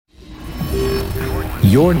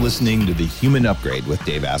You're listening to The Human Upgrade with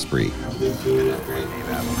Dave Asprey,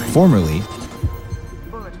 formerly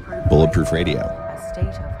Bulletproof Radio. A state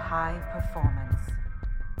of high performance.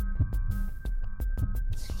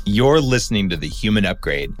 You're listening to The Human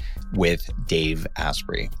Upgrade with Dave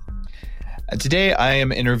Asprey. Today, I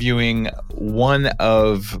am interviewing one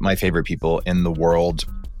of my favorite people in the world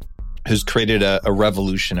who's created a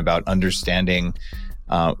revolution about understanding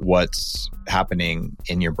what's happening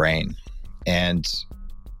in your brain. And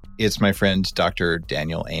it's my friend, Dr.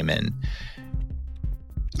 Daniel Amen.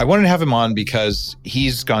 I wanted to have him on because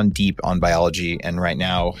he's gone deep on biology. And right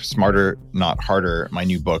now, Smarter, Not Harder, my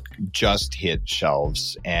new book, just hit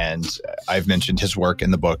shelves. And I've mentioned his work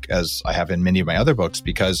in the book, as I have in many of my other books,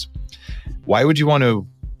 because why would you want to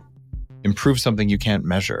improve something you can't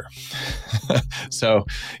measure? So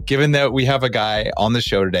given that we have a guy on the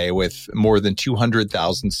show today with more than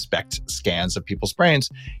 200,000 SPECT scans of people's brains,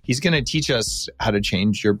 he's going to teach us how to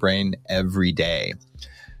change your brain every day.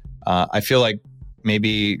 I feel like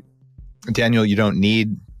maybe, Daniel, you don't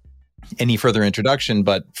need any further introduction,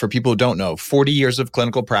 but for people who don't know, 40 years of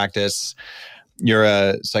clinical practice, you're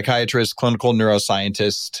a psychiatrist, clinical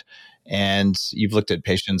neuroscientist, and you've looked at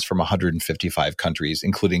patients from 155 countries,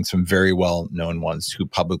 including some very well-known ones who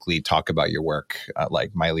publicly talk about your work,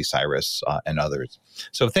 like Miley Cyrus and others.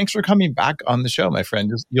 So thanks for coming back on the show, my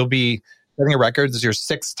friend. You'll be setting a record. This is your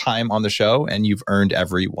 6th time on the show, and you've earned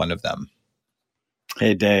every one of them.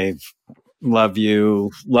 Hey, Dave. Love you.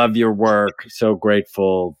 Love your work. So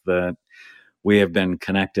grateful that we have been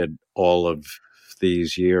connected all of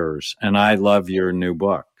these years. And I love your new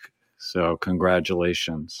book. So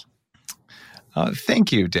congratulations.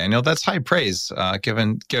 Thank you, Daniel. That's high praise,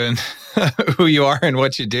 given who you are and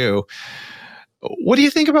what you do. What do you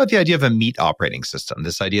think about the idea of a meat operating system?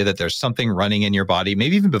 This idea that there's something running in your body,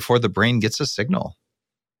 maybe even before the brain gets a signal.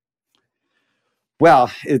 Well,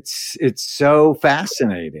 it's so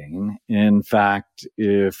fascinating. In fact,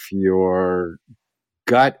 if your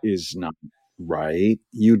gut is not right,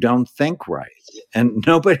 you don't think right, and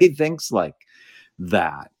nobody thinks like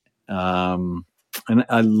that. And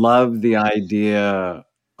I love the idea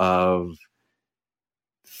of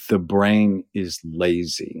the brain is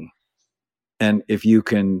lazy. And if you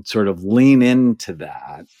can sort of lean into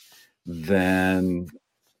that, then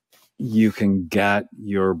you can get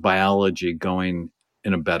your biology going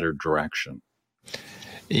in a better direction.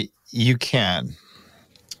 You can.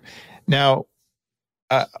 Now,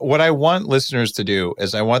 what I want listeners to do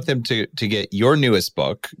is I want them to get your newest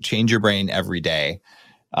book, Change Your Brain Every Day.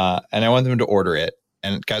 And I want them to order it.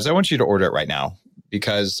 And guys, I want you to order it right now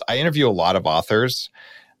because I interview a lot of authors.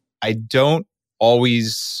 I don't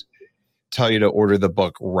always tell you to order the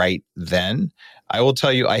book right then. I will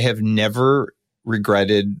tell you, I have never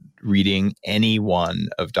regretted reading any one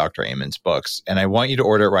of Dr. Amen's books. And I want you to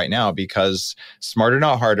order it right now because Smarter,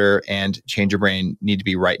 Not Harder and Change Your Brain need to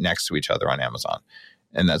be right next to each other on Amazon.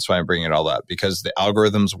 And that's why I'm bringing it all up, because the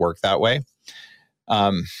algorithms work that way.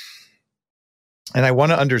 And I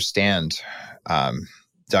want to understand,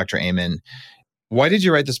 Dr. Amen, why did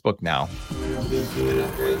you write this book now?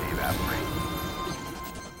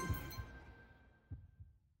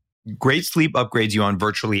 Great sleep upgrades you on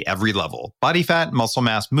virtually every level: body fat, muscle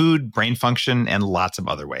mass, mood, brain function, and lots of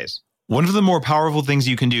other ways. One of the more powerful things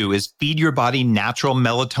you can do is feed your body natural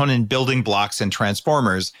melatonin building blocks and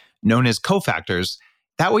transformers, known as cofactors.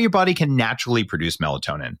 That way your body can naturally produce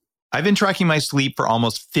melatonin. I've been tracking my sleep for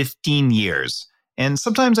almost 15 years. And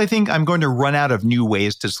sometimes I think I'm going to run out of new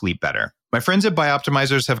ways to sleep better. My friends at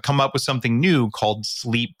Bioptimizers have come up with something new called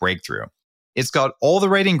Sleep Breakthrough. It's got all the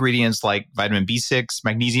right ingredients like vitamin B6,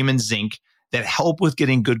 magnesium, and zinc that help with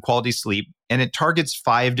getting good quality sleep. And it targets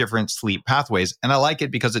 5 different sleep pathways. And I like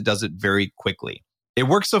it because it does it very quickly. It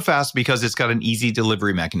works so fast because it's got an easy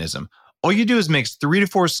delivery mechanism. All you do is mix 3 to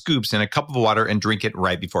 4 scoops in a cup of water and drink it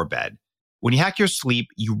right before bed. When you hack your sleep,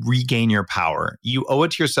 you regain your power. You owe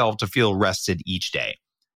it to yourself to feel rested each day.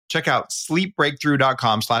 Check out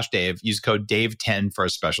sleepbreakthrough.com/Dave. Use code DAVE10 for a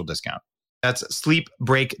special discount. That's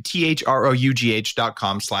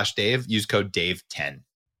sleepbreakthrough.com/Dave. Use code DAVE10.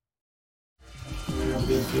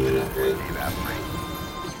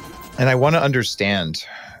 And I want to understand,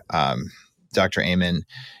 Dr. Amen,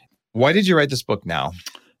 why did you write this book now?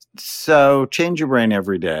 So Change Your Brain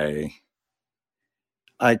Every Day.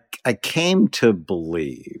 I came to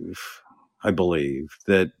believe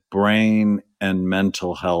that brain and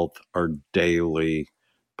mental health are daily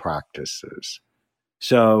practices.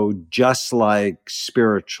 So just like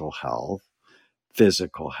spiritual health,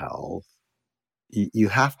 physical health, you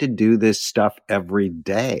have to do this stuff every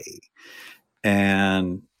day.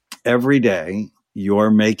 And every day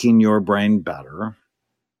you're making your brain better.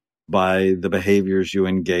 by the behaviors you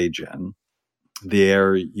engage in, the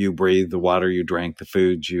air you breathe, the water you drink, the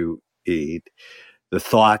foods you eat, the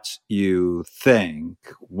thoughts you think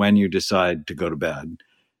when you decide to go to bed.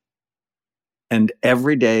 And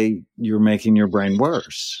every day you're making your brain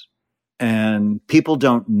worse. And people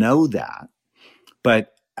don't know that.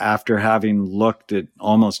 But after having looked at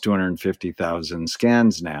almost 250,000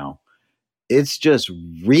 scans now, it's just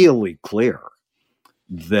really clear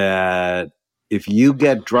that if you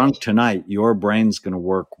get drunk tonight, your brain's going to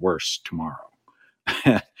work worse tomorrow.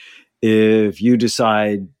 If you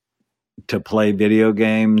decide to play video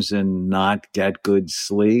games and not get good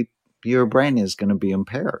sleep, your brain is going to be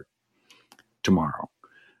impaired tomorrow.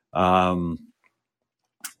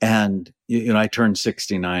 And, I turned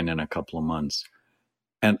 69 in a couple of months,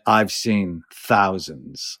 and I've seen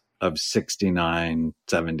thousands of 69,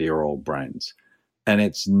 70-year-old brains, and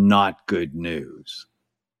it's not good news.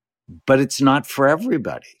 But it's not for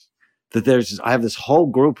everybody. I have this whole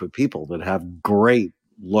group of people that have great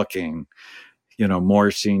looking,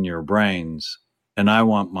 more senior brains, and I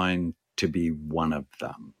want mine to be one of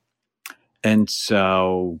them. And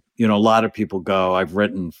so, a lot of people go, I've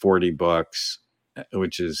written 40 books,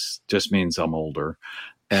 which just means I'm older,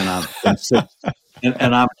 and I'm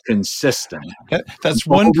consistent. That's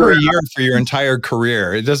one per year for your entire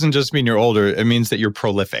career. It doesn't just mean you're older. It means that you're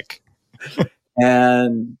prolific.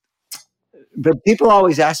 But people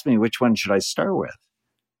always ask me, which one should I start with?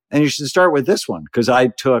 And you should start with this one, because I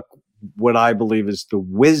took what I believe is the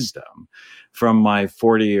wisdom from my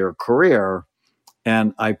 40-year career,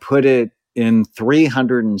 and I put it in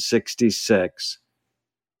 366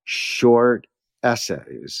 short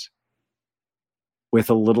essays with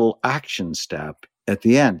a little action step at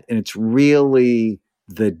the end. And it's really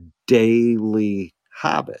the daily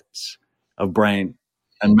habits of brain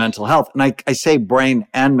and mental health. And I say brain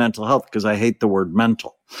and mental health because I hate the word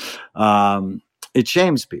mental. It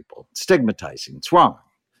shames people, it's stigmatizing, it's wrong.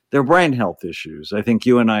 They're brain health issues. I think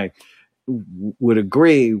you and I would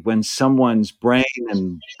agree, when someone's brain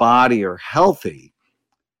and body are healthy,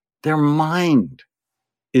 their mind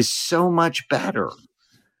is so much better.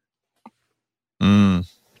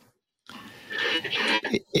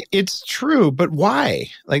 It's true, but why?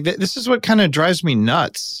 Like, this is what kind of drives me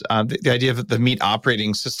nuts. The idea of the meat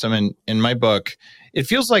operating system in my book, it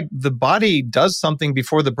feels like the body does something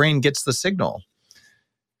before the brain gets the signal.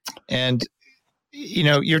 And,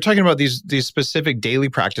 you're talking about these specific daily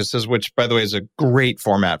practices, which, by the way, is a great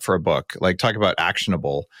format for a book. Like, talk about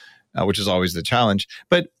actionable, which is always the challenge.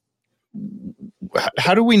 But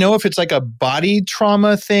how do we know if it's like a body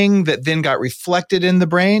trauma thing that then got reflected in the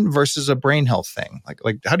brain versus a brain health thing?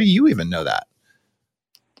 Like how do you even know that?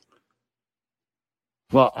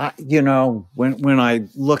 Well, when I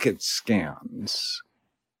look at scans,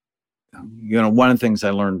 one of the things I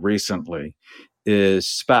learned recently is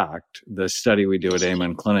SPACT, the study we do at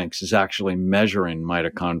Amen Clinics, is actually measuring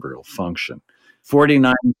mitochondrial function.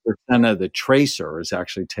 49% of the tracer is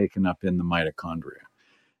actually taken up in the mitochondria.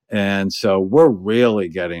 And so we're really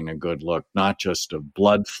getting a good look, not just of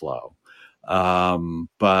blood flow,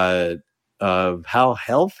 but of how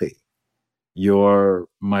healthy your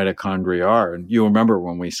mitochondria are. And you remember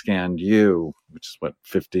when we scanned you, which is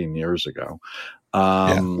 15 years ago,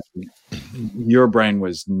 your brain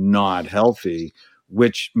was not healthy,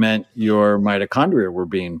 which meant your mitochondria were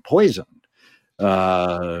being poisoned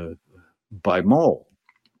by mold.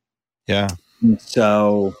 Yeah. And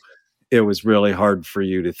so it was really hard for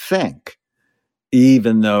you to think,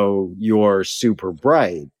 even though you're super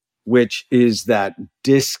bright, which is that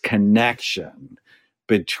disconnection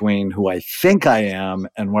between who I think I am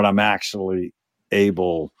and what I'm actually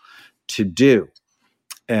able to do.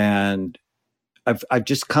 And I've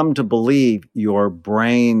just come to believe your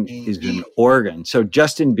brain is an organ. So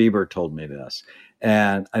Justin Bieber told me this,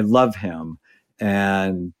 and I love him.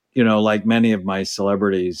 And, like many of my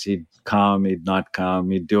celebrities, he'd come, he'd not come,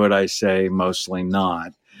 he'd do what I say, mostly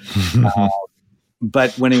not.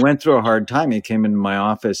 But when he went through a hard time, he came into my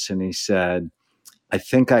office and he said, I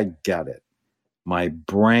think I get it. My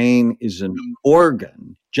brain is an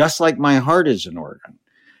organ, just like my heart is an organ.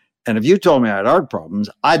 And if you told me I had heart problems,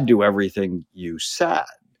 I'd do everything you said.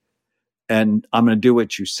 And I'm going to do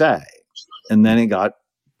what you say. And then he got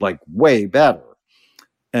way better.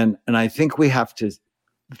 And I think we have to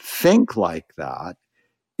think like that.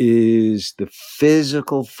 Is the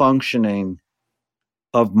physical functioning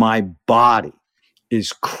of my body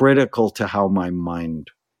is critical to how my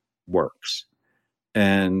mind works.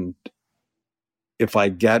 And if I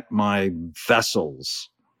get my vessels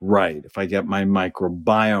right, if I get my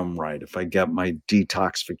microbiome right, if I get my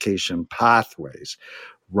detoxification pathways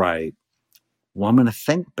right, well, I'm going to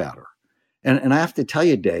think better. And I have to tell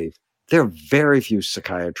you, Dave, there are very few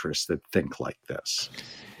psychiatrists that think like this.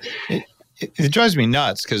 It drives me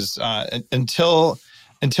nuts because until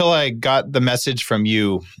I got the message from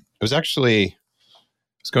you, it was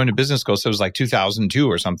going to business school, so it was like 2002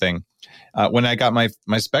 or something. When I got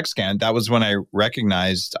my SPECT scan, that was when I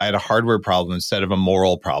recognized I had a hardware problem instead of a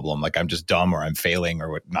moral problem, like I'm just dumb or I'm failing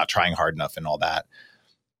or not trying hard enough and all that.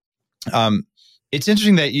 It's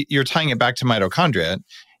interesting that you're tying it back to mitochondria.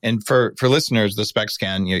 And for listeners, the SPECT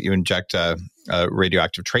scan, you inject a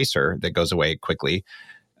radioactive tracer that goes away quickly,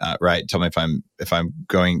 right? Tell me if I'm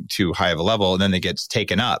going too high of a level, and then it gets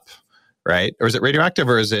taken up, right? Or is it radioactive,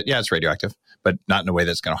 or is it? Yeah, it's radioactive, but not in a way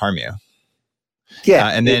that's going to harm you. Yeah,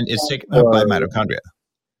 and then it's taken up by mitochondria.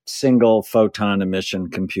 Single photon emission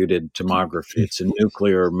computed tomography. It's a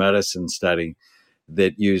nuclear medicine study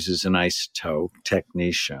that uses an isotope,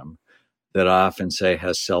 technetium, that I often say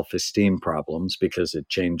has self-esteem problems because it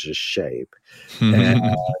changes shape. And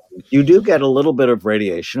you do get a little bit of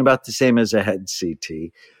radiation, about the same as a head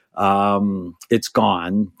CT. It's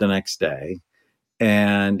gone the next day.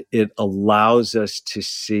 And it allows us to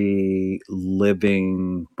see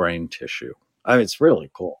living brain tissue. I mean, it's really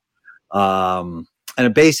cool. And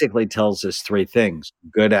it basically tells us three things: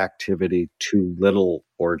 good activity, too little,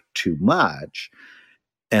 or too much.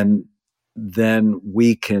 And then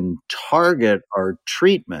we can target our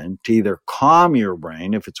treatment to either calm your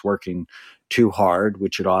brain if it's working too hard,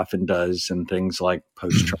 which it often does in things like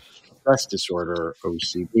post-traumatic stress disorder,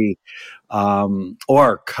 OCD,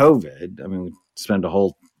 or COVID. I mean, we spend a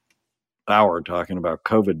whole hour talking about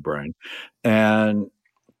COVID brain.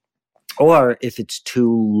 Or if it's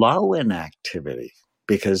too low in activity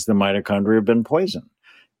because the mitochondria have been poisoned,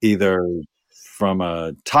 either from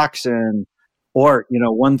a toxin. Or,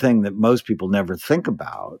 one thing that most people never think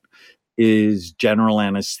about is general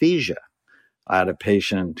anesthesia. I had a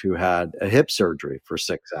patient who had a hip surgery for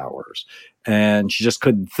 6 hours, and she just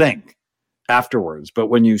couldn't think afterwards. But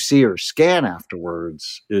when you see her scan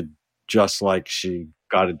afterwards, it just like she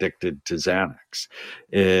got addicted to Xanax.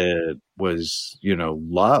 It was,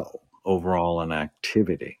 low overall in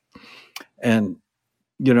activity. And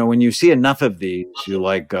when you see enough of these,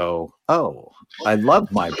 you go, oh, I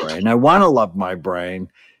love my brain. I want to love my brain.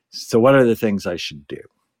 So what are the things I should do?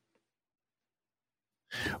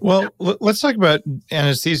 Well, let's talk about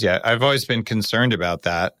anesthesia. I've always been concerned about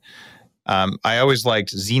that. I always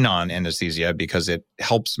liked xenon anesthesia because it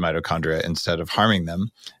helps mitochondria instead of harming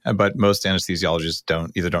them. But most anesthesiologists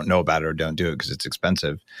don't know about it or don't do it because it's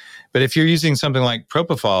expensive. But if you're using something like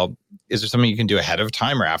propofol, is there something you can do ahead of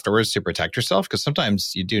time or afterwards to protect yourself? Because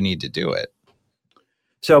sometimes you do need to do it.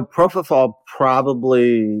 So propofol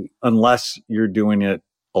probably, unless you're doing it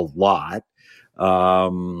a lot,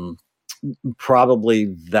 probably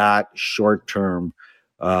that short-term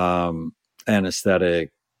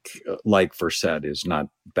anesthetic, like Versed, is not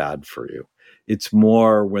bad for you. It's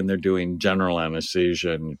more when they're doing general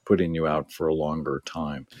anesthesia and putting you out for a longer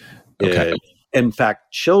time. Okay. In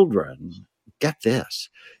fact, children, get this,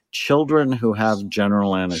 children who have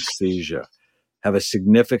general anesthesia have a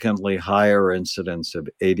significantly higher incidence of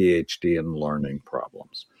ADHD and learning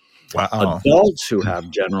problems. Wow. Adults who have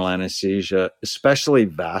general anesthesia, especially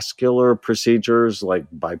vascular procedures like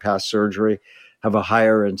bypass surgery, have a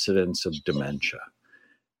higher incidence of dementia.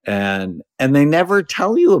 And they never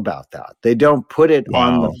tell you about that. They don't put it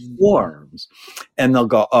on the forms, and they'll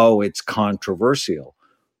go, oh, it's controversial.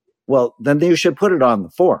 Well, then you should put it on the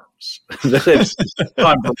forms. It's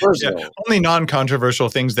controversial. Yeah, only non-controversial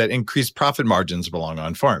things that increase profit margins belong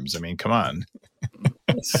on forms. I mean, come on.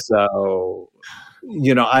 So,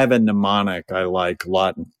 I have a mnemonic I like a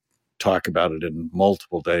lot and talk about it in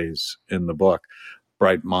multiple days in the book.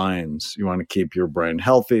 Bright minds. You want to keep your brain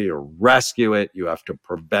healthy or rescue it. You have to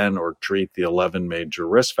prevent or treat the 11 major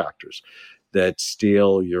risk factors that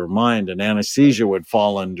steal your mind. And anesthesia would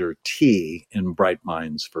fall under T in bright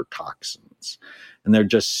minds for toxins. And there are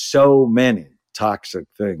just so many toxic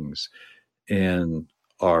things in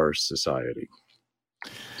our society.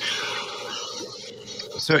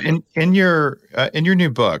 So in your new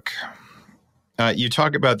book, you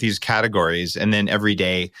talk about these categories, and then every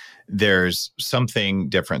day there's something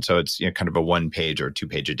different. So it's kind of a 1 page or 2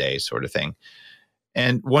 page a day sort of thing.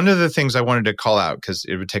 And one of the things I wanted to call out, because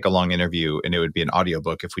it would take a long interview and it would be an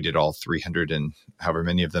audiobook if we did all 300 and however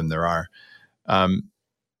many of them there are.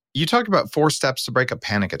 You talk about 4 steps to break a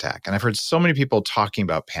panic attack. And I've heard so many people talking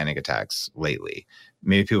about panic attacks lately.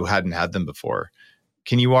 Maybe people hadn't had them before.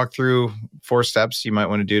 Can you walk through 4 steps you might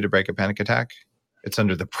want to do to break a panic attack? It's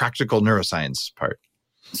under the practical neuroscience part.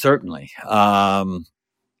 Certainly.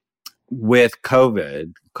 With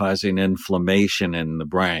COVID, causing inflammation in the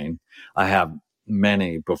brain. I have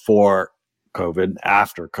many before COVID,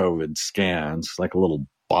 after COVID scans, like a little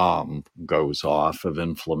bomb goes off of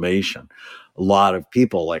inflammation. A lot of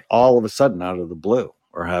people, like all of a sudden out of the blue,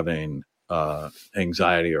 are having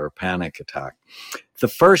anxiety or a panic attack. The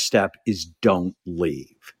first step is don't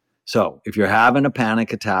leave. So if you're having a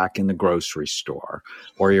panic attack in the grocery store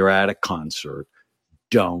or you're at a concert,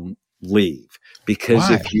 don't leave. Because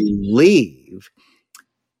Why? if you leave,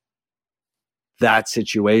 that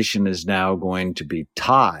situation is now going to be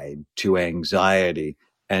tied to anxiety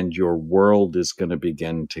and your world is going to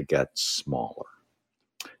begin to get smaller.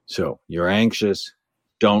 So you're anxious,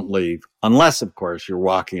 don't leave. Unless, of course, you're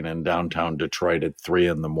walking in downtown Detroit at 3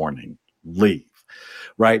 a.m. Leave.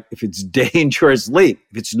 Right? If it's dangerous, leave.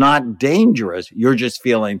 If it's not dangerous, you're just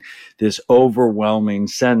feeling this overwhelming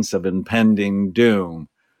sense of impending doom.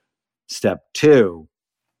 Step 2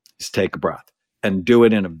 is take a breath and do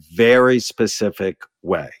it in a very specific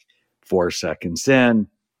way. 4 seconds in,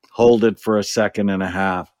 hold it for a second and a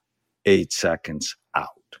half, 8 seconds out.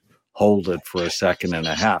 Hold it for a second and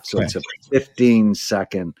a half. So it's a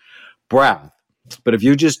 15-second breath. But if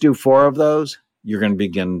you just do 4 of those, you're going to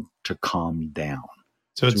begin to calm down.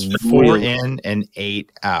 So it's 4 in and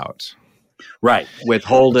 8 out. Right.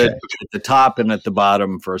 Hold it at the top and at the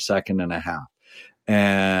bottom for a second and a half.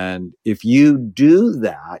 And if you do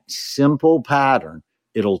that simple pattern,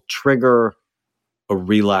 it'll trigger a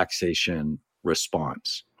relaxation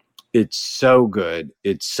response. It's so good.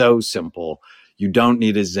 It's so simple. You don't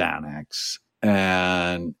need a Xanax,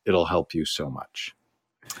 and it'll help you so much.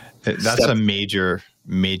 That's a major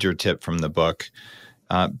tip from the book.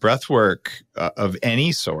 Breath work of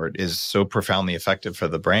any sort is so profoundly effective for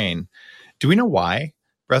the brain. Do we know why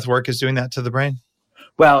breath work is doing that to the brain?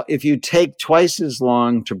 Well, if you take twice as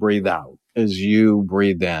long to breathe out as you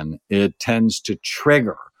breathe in, it tends to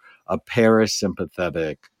trigger a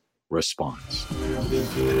parasympathetic response.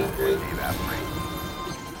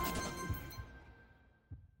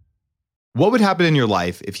 What would happen in your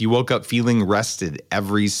life if you woke up feeling rested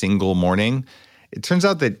every single morning? It turns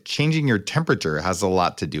out that changing your temperature has a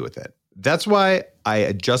lot to do with it. That's why I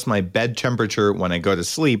adjust my bed temperature when I go to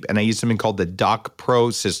sleep, and I use something called the Doc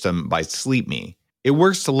Pro system by Sleep Me. It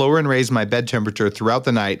works to lower and raise my bed temperature throughout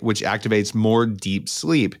the night, which activates more deep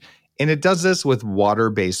sleep, and it does this with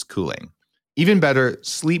water-based cooling. Even better,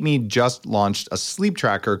 Sleep Me just launched a sleep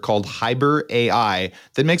tracker called Hyber AI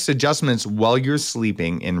that makes adjustments while you're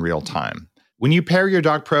sleeping in real time. When you pair your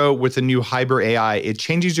Doc Pro with the new Hyber AI, it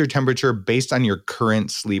changes your temperature based on your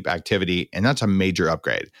current sleep activity, and that's a major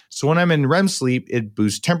upgrade. So when I'm in REM sleep, it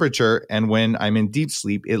boosts temperature, and when I'm in deep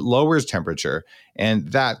sleep, it lowers temperature, and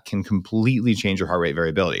that can completely change your heart rate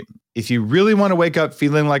variability. If you really want to wake up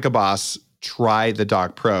feeling like a boss, try the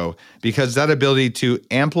Doc Pro, because that ability to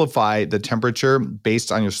amplify the temperature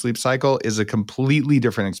based on your sleep cycle is a completely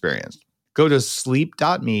different experience. Go to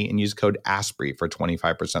sleep.me and use code ASPREY for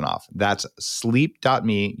 25% off. That's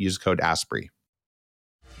sleep.me, use code ASPREY.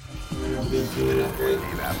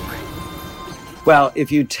 Well,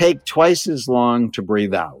 if you take twice as long to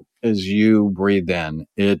breathe out as you breathe in,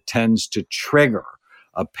 it tends to trigger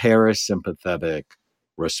a parasympathetic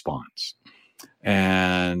response.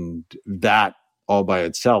 And that all by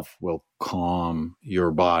itself will calm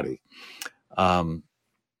your body.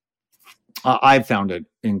 I found it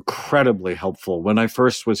incredibly helpful. When I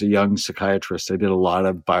first was a young psychiatrist, I did a lot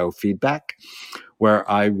of biofeedback where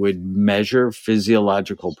I would measure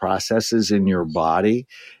physiological processes in your body.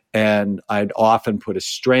 And I'd often put a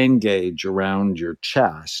strain gauge around your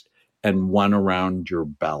chest and one around your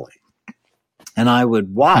belly. And I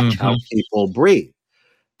would watch how people breathe.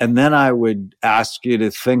 And then I would ask you to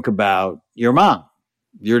think about your mom,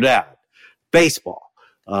 your dad, baseball,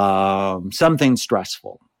 something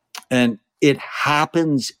stressful. And it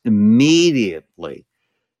happens immediately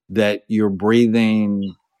that your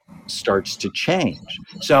breathing starts to change.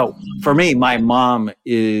 So for me, my mom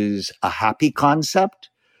is a happy concept,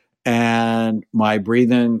 and my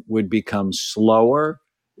breathing would become slower,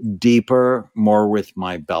 deeper, more with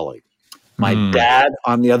my belly. My dad,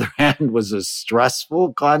 on the other hand, was a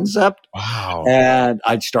stressful concept. Wow. And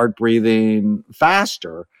I'd start breathing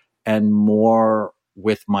faster and more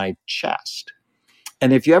with my chest.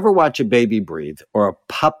 And if you ever watch a baby breathe or a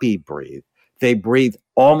puppy breathe, they breathe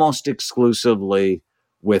almost exclusively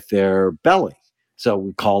with their belly. So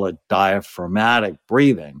we call it diaphragmatic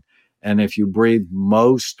breathing. And if you breathe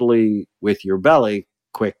mostly with your belly,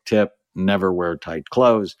 quick tip, never wear tight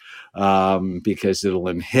clothes because it'll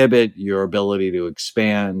inhibit your ability to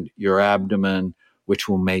expand your abdomen, which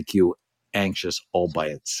will make you anxious all by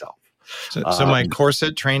itself. So my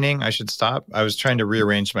corset training, I should stop. I was trying to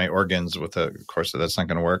rearrange my organs with a corset. That's not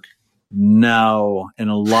going to work. No, and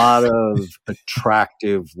a lot of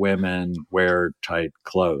attractive women wear tight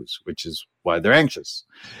clothes, which is why they're anxious.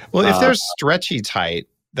 Well, if they're stretchy tight,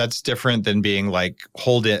 that's different than being like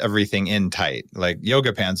everything in tight. Like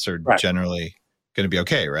yoga pants are generally going to be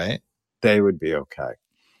okay, right? They would be okay.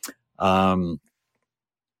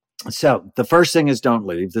 So the first thing is don't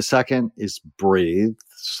leave. The second is breathe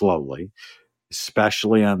slowly,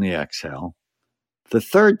 especially on the exhale. The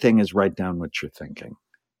third thing is write down what you're thinking.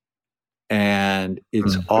 And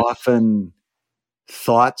it's often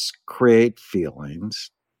thoughts create feelings,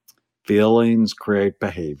 feelings create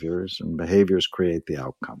behaviors, and behaviors create the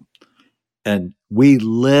outcome. And we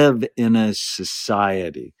live in a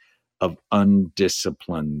society of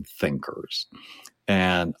undisciplined thinkers.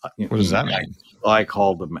 And what does that mean? I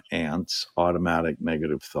call them ants, automatic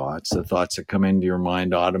negative thoughts, the thoughts that come into your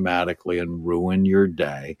mind automatically and ruin your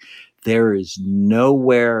day. There is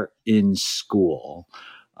nowhere in school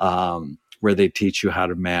where they teach you how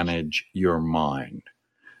to manage your mind.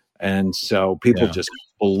 And so people just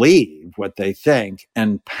believe what they think.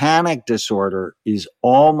 And panic disorder is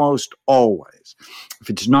almost always, if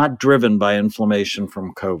it's not driven by inflammation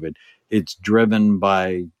from COVID, it's driven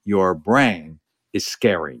by your brain is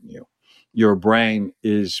scaring you. Your brain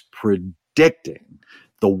is predicting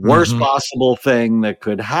the worst possible thing that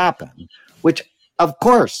could happen, which of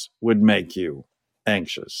course would make you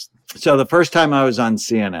anxious. So the first time I was on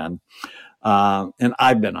CNN, and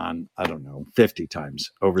I've been on, 50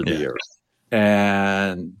 times over the years.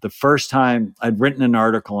 And the first time I'd written an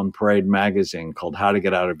article in Parade magazine called How to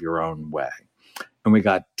Get Out of Your Own Way. And we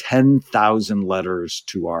got 10,000 letters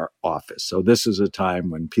to our office. So this is a time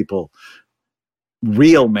when people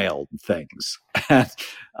real mailed things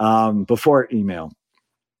before email.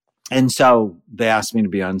 And so they asked me to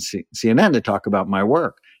be on CNN to talk about my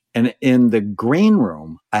work. And in the green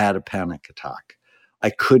room, I had a panic attack. I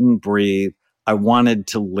couldn't breathe. I wanted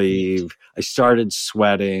to leave. I started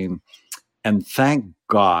sweating. And thank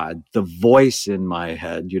God, the voice in my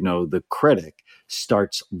head, the critic,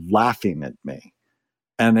 starts laughing at me.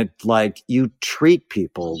 And it's like, you treat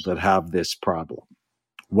people that have this problem.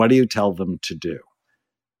 What do you tell them to do?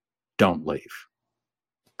 Don't leave.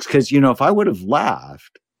 Because, if I would have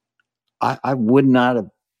laughed, I would not have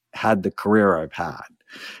had the career I've had.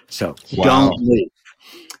 So don't leave.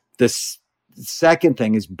 This second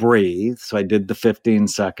thing is breathe. So I did the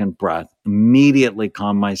 15-second breath, immediately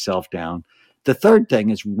calm myself down. The third thing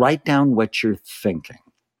is write down what you're thinking.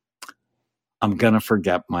 I'm going to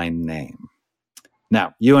forget my name.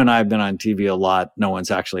 Now, you and I have been on TV a lot. No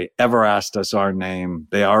one's actually ever asked us our name.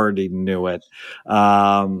 They already knew it.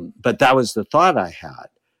 But that was the thought I had.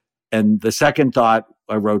 And the second thought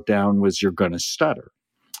I wrote down was you're going to stutter.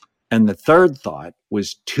 And the third thought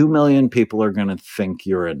was 2 million people are going to think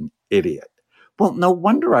you're an idiot. Well, no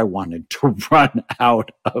wonder I wanted to run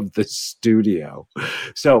out of the studio.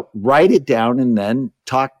 So write it down and then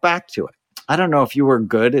talk back to it. I don't know if you were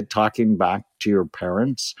good at talking back to your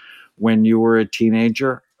parents when you were a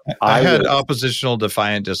teenager. I had oppositional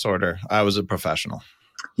defiant disorder. I was a professional.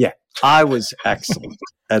 Yeah, I was excellent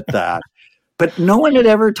at that. But no one had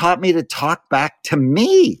ever taught me to talk back to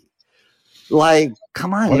me. Like,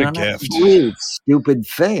 come on, what a gift. Believe stupid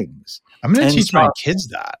things. I'm going to teach my kids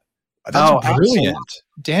that. That's brilliant. Absolutely.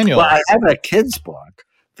 Daniel. Well, I have a kid's book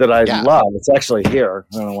that I love. It's actually here.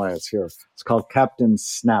 I don't know why it's here. It's called Captain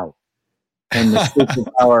Snout and the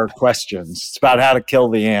Superpower Questions. It's about how to kill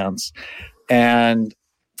the ants. And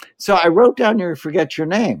so I wrote down you forget your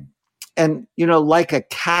name. And, like a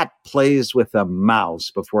cat plays with a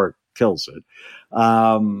mouse before it kills it.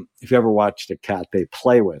 If you ever watched a cat, they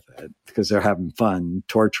play with it because they're having fun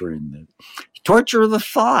torturing it. Torture the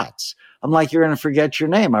thoughts. I'm like, you're going to forget your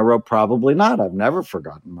name. I wrote, probably not. I've never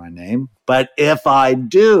forgotten my name. But if I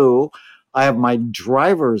do, I have my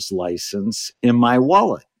driver's license in my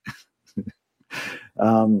wallet.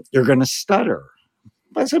 You're going to stutter.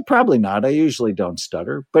 I said, probably not. I usually don't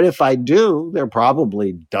stutter. But if I do, there are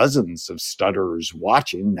probably dozens of stutterers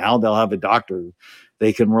watching. Now they'll have a doctor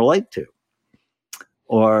they can relate to.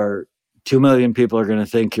 Or 2 million people are going to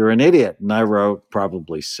think you're an idiot. And I wrote,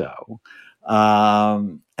 probably so.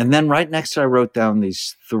 And then right next to it, I wrote down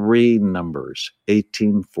these 3 numbers,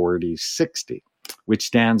 18, 40, 60, which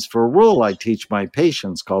stands for a rule I teach my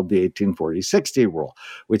patients called the 18-40-60 rule,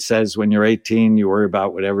 which says when you're 18, you worry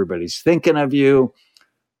about what everybody's thinking of you.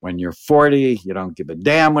 When you're 40, you don't give a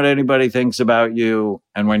damn what anybody thinks about you.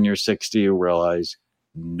 And when you're 60, you realize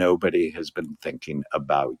nobody has been thinking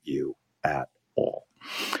about you at all.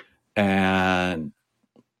 And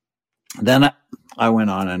then I went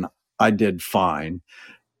on and I did fine.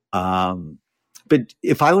 But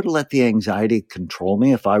if I would have let the anxiety control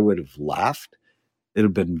me, if I would have left, it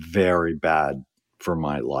would have been very bad for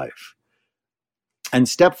my life. And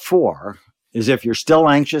step 4 is if you're still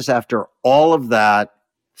anxious after all of that,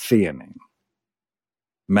 theanine,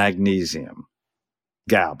 magnesium,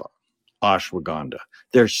 GABA, ashwagandha.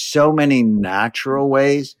 There's so many natural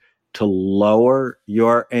ways to lower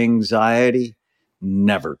your anxiety.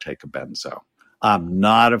 Never take a benzo. I'm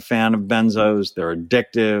not a fan of benzos. They're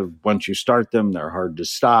addictive. Once you start them, they're hard to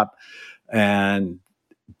stop. And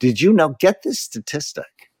did you know, get this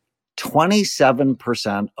statistic,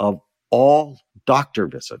 27% of all doctor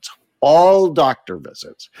visits,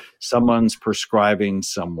 someone's prescribing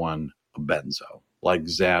someone a benzo, like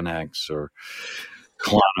Xanax or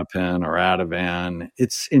Klonopin or Ativan.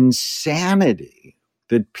 It's insanity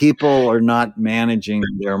that people are not managing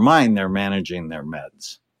their mind, they're managing their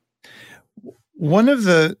meds. One of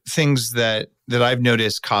the things that I've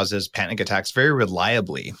noticed causes panic attacks very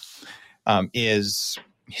reliably is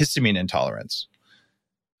histamine intolerance.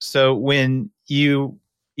 So when you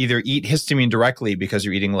either eat histamine directly because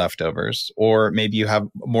you're eating leftovers, or maybe you have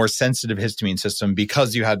a more sensitive histamine system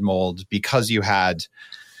because you had mold, because you had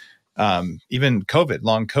even COVID,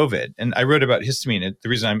 long COVID. And I wrote about histamine. The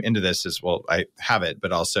reason I'm into this is, well, I have it,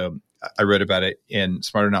 but also I wrote about it in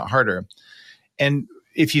Smarter Not Harder. And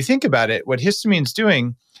if you think about it, what histamine's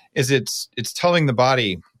doing is it's telling the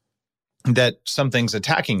body that something's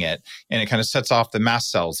attacking it, and it kind of sets off the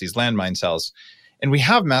mast cells, these landmine cells. And we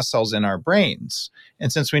have mast cells in our brains.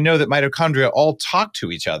 And since we know that mitochondria all talk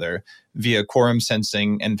to each other via quorum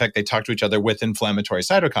sensing, and in fact, they talk to each other with inflammatory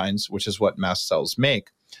cytokines, which is what mast cells make,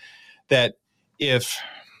 that if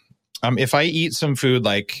I eat some food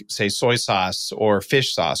like, say, soy sauce or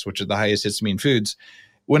fish sauce, which are the highest histamine foods,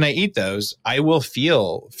 when I eat those, I will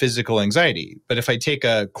feel physical anxiety. But if I take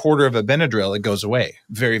a quarter of a Benadryl, it goes away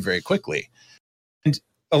very, very quickly. And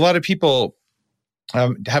a lot of people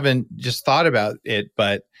haven't just thought about it,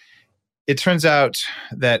 but it turns out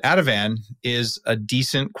that Ativan is a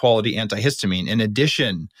decent quality antihistamine in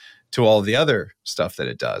addition to all the other stuff that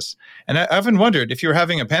it does. And I often wondered, if you were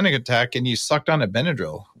having a panic attack and you sucked on a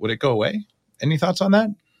Benadryl, would it go away? Any thoughts on that?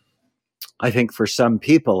 I think for some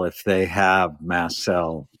people, if they have mast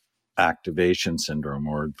cell activation syndrome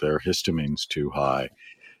or their histamine's too high,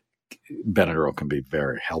 Benadryl can be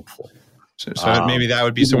very helpful. So maybe that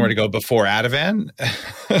would be somewhere to go before Ativan?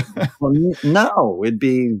 Well, no, it'd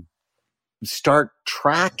be start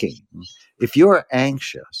tracking. If you're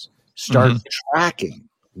anxious, start tracking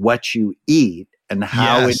what you eat and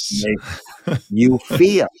how it makes you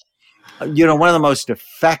feel. You know, one of the most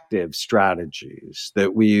effective strategies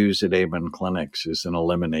that we use at Amen Clinics is an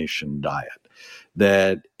elimination diet.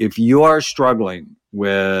 That if you are struggling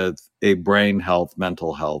with a brain health,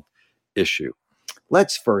 mental health issue,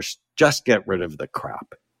 let's first just get rid of the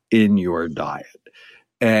crap in your diet.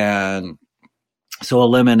 And so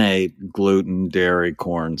eliminate gluten, dairy,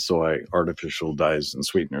 corn, soy, artificial dyes, and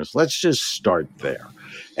sweeteners. Let's just start there.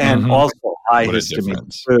 And also high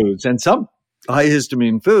histamine foods. And some high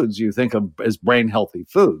histamine foods you think of as brain healthy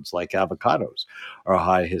foods, like avocados are a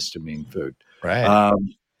high histamine food. Right.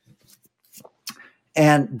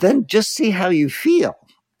 And then just see how you feel.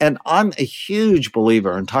 And I'm a huge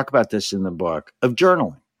believer, and talk about this in the book, of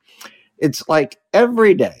journaling. It's like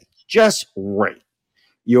every day, just rate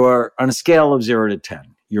your, on a scale of 0 to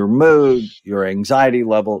 10, your mood, your anxiety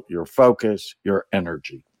level, your focus, your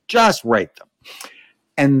energy. Just rate them.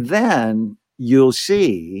 And then you'll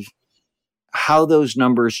see how those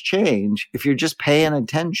numbers change if you're just paying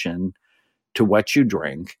attention to what you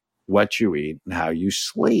drink, what you eat, and how you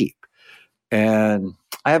sleep. And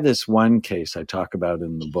I have this one case I talk about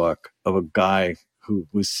in the book of a guy who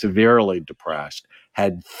was severely depressed,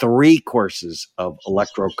 had 3 courses of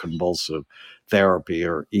electroconvulsive therapy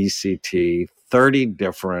or ECT, 30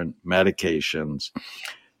 different medications.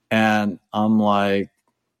 And I'm like,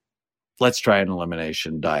 let's try an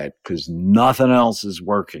elimination diet because nothing else is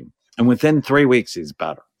working. And within 3 weeks, he's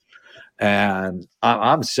better. And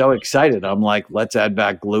I'm so excited. I'm like, let's add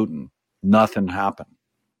back gluten. Nothing happened.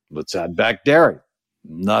 Let's add back dairy.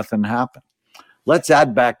 Nothing happened. Let's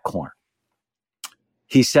add back corn.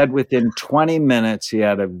 He said within 20 minutes, he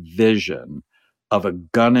had a vision of a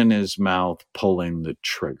gun in his mouth pulling the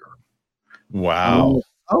trigger. Wow.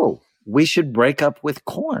 We should break up with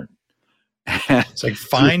corn. It's like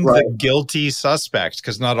find the guilty suspect,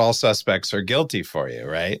 because not all suspects are guilty for you,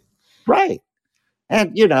 right? Right.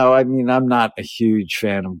 And, you know, I mean, I'm not a huge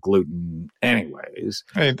fan of gluten anyways.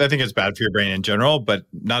 I think it's bad for your brain in general, but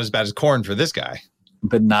not as bad as corn for this guy.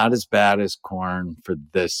 But not as bad as corn for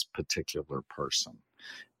this particular person.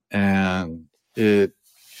 And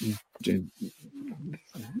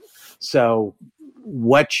so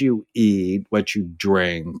what you eat, what you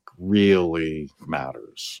drink really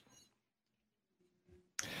matters.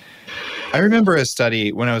 I remember a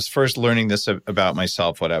study when I was first learning this about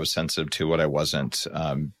myself, what I was sensitive to, what I wasn't,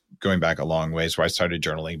 going back a long ways, where I started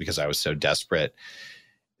journaling because I was so desperate.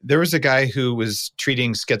 There was a guy who was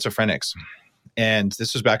treating schizophrenics. And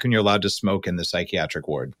this was back when you're allowed to smoke in the psychiatric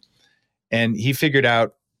ward. And he figured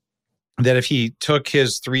out that if he took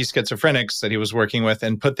his 3 schizophrenics that he was working with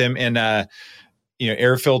and put them in a,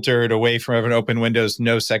 air filtered, away from open windows,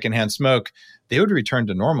 no secondhand smoke, they would return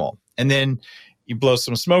to normal. And then you blow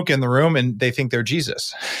some smoke in the room and they think they're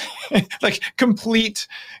Jesus. Like complete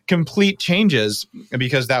changes,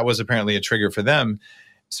 because that was apparently a trigger for them.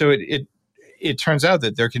 So it turns out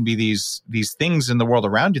that there can be these things in the world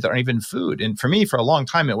around you that aren't even food. And for me, for a long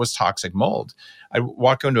time, it was toxic mold. I'd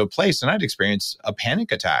walk into a place and I'd experience a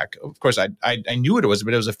panic attack. Of course, I knew what it was,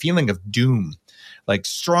 but it was a feeling of doom, like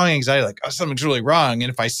strong anxiety, like, oh, something's really wrong.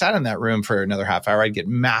 And if I sat in that room for another half hour, I'd get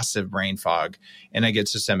massive brain fog and I get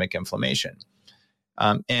systemic inflammation.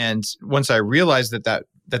 And once I realized that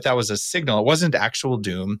was a signal, it wasn't actual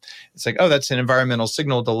doom. It's like, oh, that's an environmental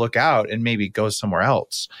signal to look out and maybe go somewhere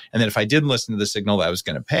else. And then if I didn't listen to the signal, I was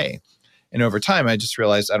going to pay. And over time, I just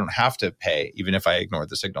realized I don't have to pay, even if I ignore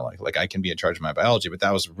the signal. Like I can be in charge of my biology, but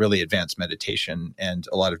that was really advanced meditation and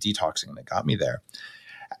a lot of detoxing that got me there.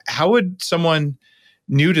 How would someone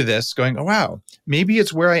new to this going, oh, wow, maybe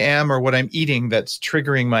it's where I am or what I'm eating that's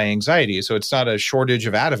triggering my anxiety. So it's not a shortage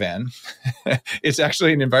of Ativan. It's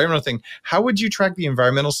actually an environmental thing. How would you track the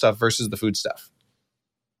environmental stuff versus the food stuff?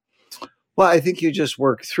 Well, I think you just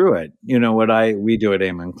work through it. What we do at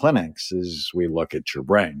Amen Clinics is we look at your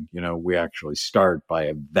brain. We actually start by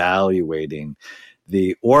evaluating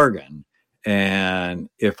the organ. And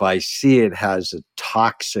if I see it has a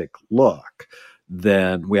toxic look,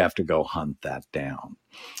 then we have to go hunt that down.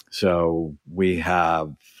 So we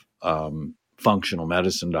have functional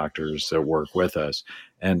medicine doctors that work with us.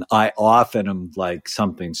 And I often am like,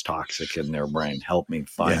 something's toxic in their brain. Help me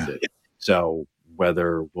find it. So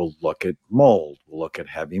whether we'll look at mold, we'll look at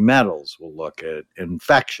heavy metals, we'll look at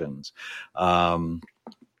infections. And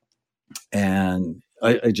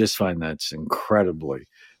I just find that's incredibly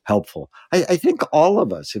helpful. I think all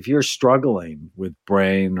of us, if you're struggling with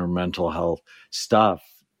brain or mental health stuff,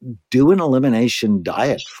 do an elimination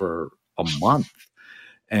diet for a month.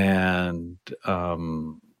 And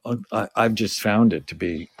I've just found it to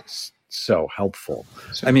be so helpful.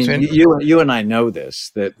 I mean, you and I know this,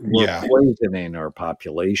 that we're poisoning our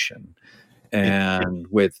population. And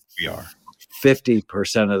with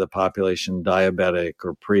 50% of the population diabetic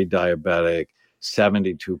or pre-diabetic,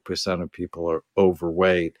 72% of people are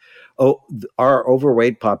overweight. Our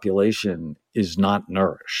overweight population is not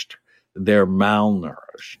nourished. They're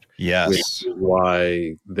malnourished. Yes. Which is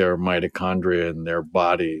why their mitochondria in their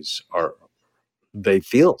bodies they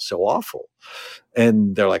feel so awful.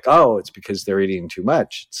 And they're like, oh, it's because they're eating too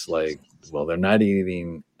much. It's like, well, they're not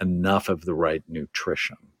eating enough of the right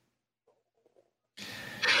nutrition.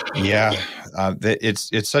 Yeah,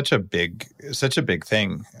 it's such a big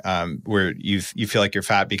thing where you feel like you're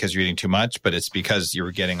fat because you're eating too much, but it's because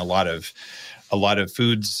you're getting a lot of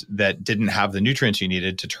foods that didn't have the nutrients you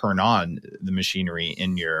needed to turn on the machinery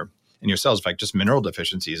in your cells. In fact, just mineral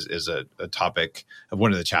deficiencies is a topic of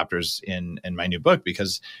one of the chapters in my new book,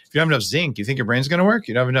 because if you don't have enough zinc, you think your brain's going to work.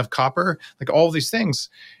 You don't have enough copper, like all these things.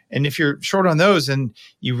 And if you're short on those and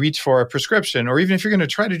you reach for a prescription, or even if you're going to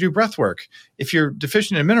try to do breath work, if you're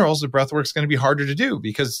deficient in minerals, the breath work is going to be harder to do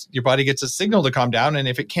because your body gets a signal to calm down. And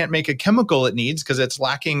if it can't make a chemical it needs because it's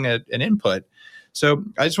lacking an input. So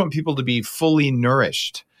I just want people to be fully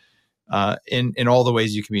nourished in all the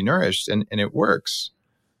ways you can be nourished, and it works.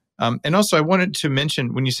 And also I wanted to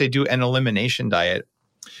mention, when you say do an elimination diet,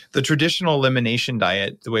 the traditional elimination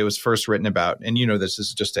diet, the way it was first written about, and this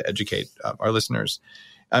is just to educate our listeners,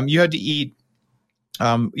 you had to eat,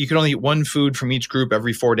 you could only eat one food from each group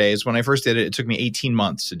every 4 days. When I first did it, it took me 18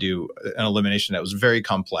 months to do an elimination that was very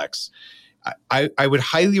complex. I would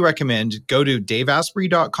highly recommend go to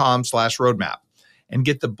daveasprey.com/roadmap and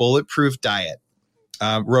get the Bulletproof Diet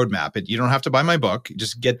roadmap. You don't have to buy my book.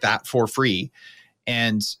 Just get that for free.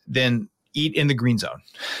 And then eat in the green zone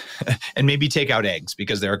and maybe take out eggs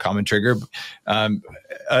because they're a common trigger. And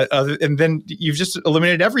then you've just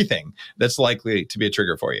eliminated everything that's likely to be a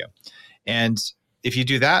trigger for you. And if you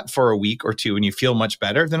do that for a week or two and you feel much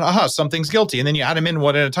better, then something's guilty. And then you add them in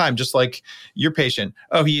one at a time, just like your patient.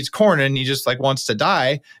 Oh, he eats corn and he just wants to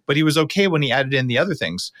die, but he was okay when he added in the other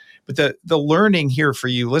things. But the learning here for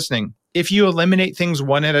you listening if you eliminate things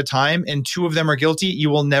one at a time and two of them are guilty, you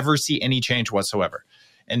will never see any change whatsoever.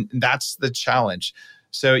 And that's the challenge.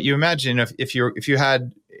 So you imagine if you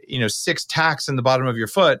had 6 tacks in the bottom of your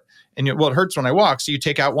foot, and it hurts when I walk, so you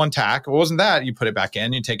take out one tack. Well, wasn't that? You put it back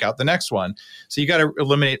in, you take out the next one. So you got to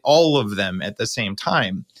eliminate all of them at the same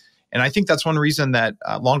time. And I think that's one reason that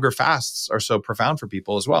longer fasts are so profound for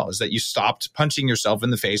people as well, is that you stopped punching yourself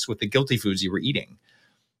in the face with the guilty foods you were eating.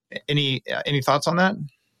 Any thoughts on that?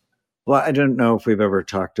 Well, I don't know if we've ever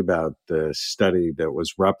talked about the study that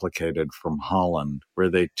was replicated from Holland, where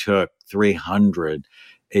they took 300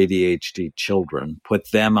 ADHD children, put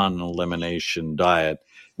them on an elimination diet,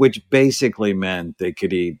 which basically meant they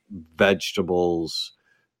could eat vegetables,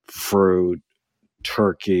 fruit,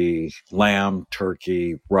 turkey, lamb,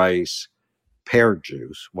 turkey, rice, pear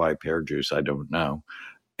juice. Why pear juice? I don't know.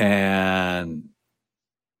 And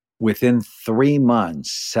within 3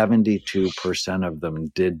 months, 72% of them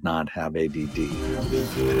did not have ADD.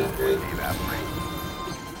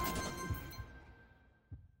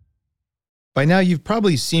 By now, you've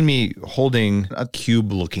probably seen me holding a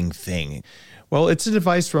cube-looking thing. Well, it's a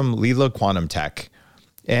device from Lila Quantum Tech,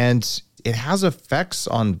 and it has effects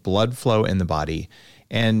on blood flow in the body.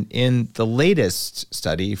 And in the latest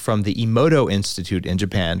study from the Emoto Institute in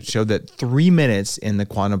Japan showed that 3 minutes in the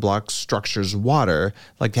quantum block structures water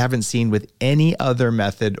like they haven't seen with any other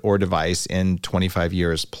method or device in 25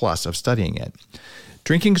 years plus of studying it.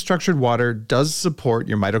 Drinking structured water does support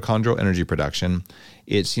your mitochondrial energy production.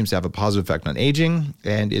 It seems to have a positive effect on aging,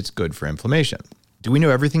 and it's good for inflammation. Do we know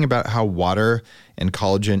everything about how water and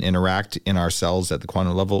collagen interact in our cells at the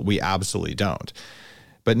quantum level? We absolutely don't.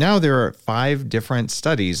 But now there are 5 different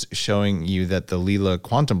studies showing you that the Lila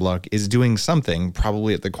quantum block is doing something,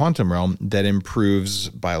 probably at the quantum realm, that improves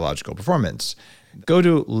biological performance. Go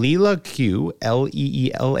to LeelaQ,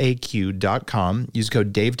 LeelaQ.com. Use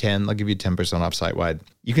code Dave10. I'll give you 10% off site-wide.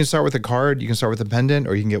 You can start with a card, you can start with a pendant,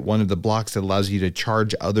 or you can get one of the blocks that allows you to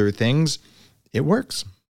charge other things. It works.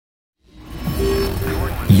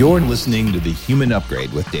 You're listening to The Human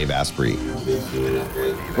Upgrade with Dave Asprey.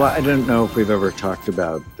 Well, I don't know if we've ever talked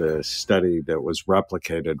about the study that was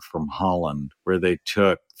replicated from Holland, where they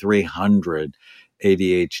took 300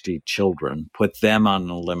 ADHD children, put them on an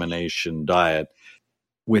elimination diet.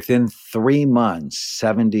 Within 3 months,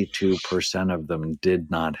 72% of them did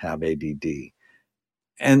not have ADD.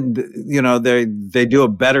 And, they do a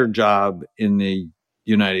better job in the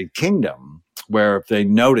United Kingdom, where if they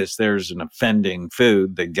notice there's an offending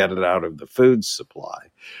food, they get it out of the food supply.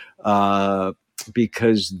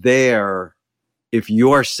 Because there, if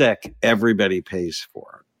you're sick, everybody pays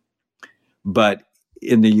for it. But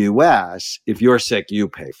in the US, if you're sick, you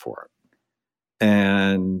pay for it.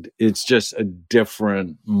 And it's just a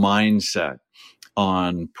different mindset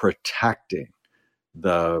on protecting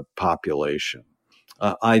the population.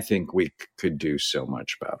 I think we could do so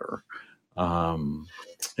much better. In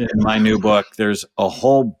my new book, there's a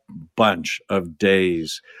whole bunch of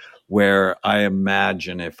days where I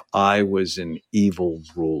imagine if I was an evil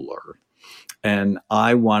ruler and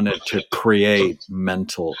I wanted to create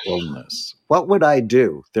mental illness, what would I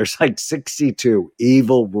do? There's like 62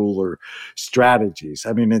 evil ruler strategies.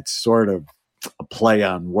 I mean, it's sort of a play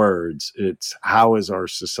on words. It's how is our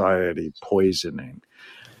society poisoning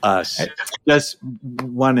us? Just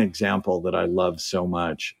one example that I love so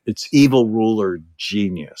much. It's Evil Ruler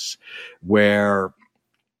Genius, where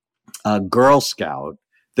a Girl Scout,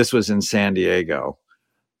 this was in San Diego,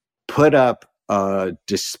 put up a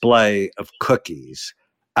display of cookies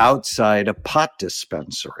outside a pot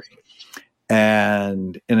dispensary.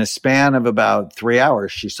 And in a span of about 3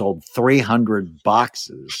 hours, she sold 300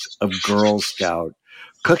 boxes of Girl Scout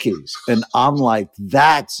cookies. And I'm like,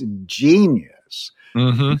 that's genius.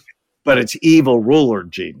 Mm-hmm. But it's evil ruler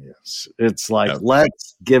genius. It's like,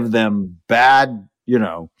 let's give them bad,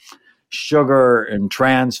 sugar and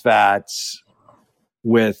trans fats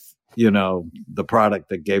with, the product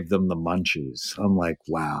that gave them the munchies. I'm like,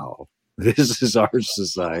 wow, this is our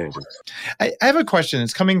society. I have a question.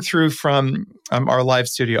 It's coming through from our live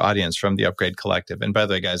studio audience from the Upgrade Collective. And by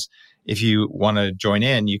the way, guys, if you want to join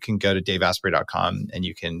in, you can go to daveasprey.com and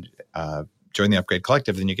you can join the Upgrade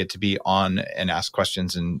Collective. Then you get to be on and ask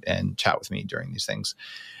questions and chat with me during these things.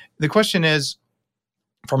 The question is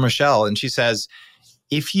from Michelle, and she says,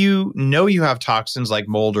 if you know you have toxins like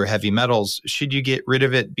mold or heavy metals, should you get rid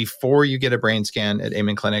of it before you get a brain scan at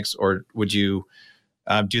Amen Clinics, or would you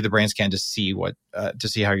do the brain scan to see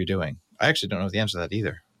how you're doing? I actually don't know the answer to that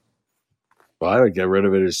either. Well, I would get rid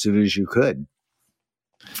of it as soon as you could.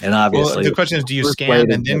 And obviously, the question is, do you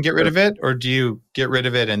scan and then get rid of it, or do you get rid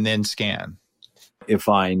of it and then scan? If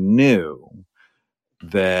I knew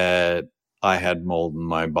that I had mold in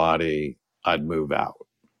my body, I'd move out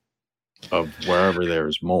of wherever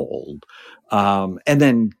there's mold, and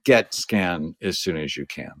then get scanned as soon as you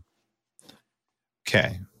can.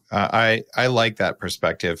 Okay. I like that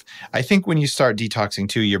perspective. I think when you start detoxing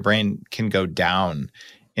too, your brain can go down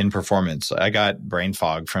in performance. I got brain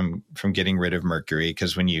fog from getting rid of mercury,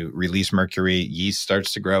 because when you release mercury, yeast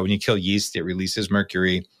starts to grow. When you kill yeast, it releases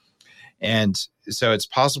mercury. And so it's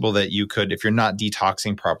possible that you could, if you're not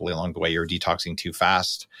detoxing properly along the way, you're detoxing too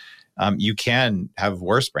fast, you can have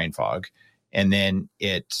worse brain fog. And then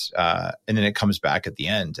it comes back at the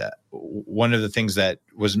end. One of the things that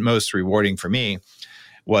was most rewarding for me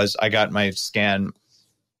was I got my scan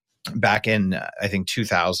back in, I think,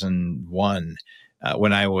 2001,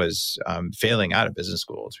 when I was failing out of business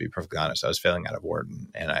school. To be perfectly honest, I was failing out of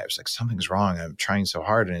Wharton, and I was like, something's wrong. I'm trying so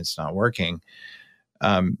hard and it's not working.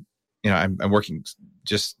 I'm working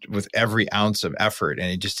just with every ounce of effort,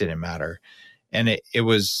 and it just didn't matter. And it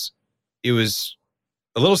was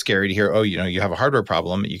a little scary to hear, you have a hardware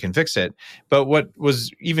problem, you can fix it. But what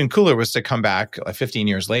was even cooler was to come back 15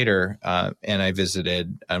 years later, and I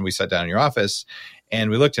visited, and we sat down in your office, and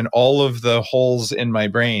we looked, and all of the holes in my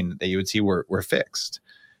brain that you would see were fixed,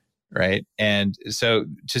 right? And so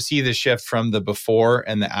to see the shift from the before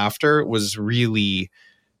and the after was really,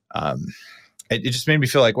 it just made me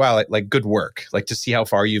feel like, wow, like good work, like to see how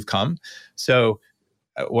far you've come. So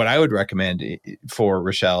what I would recommend for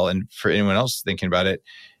Rochelle and for anyone else thinking about it,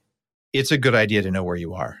 it's a good idea to know where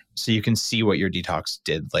you are, so you can see what your detox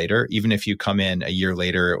did later. Even if you come in a year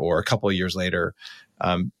later or a couple of years later,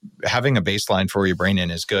 having a baseline for where your brain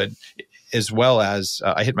is good, as well as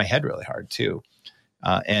I hit my head really hard too.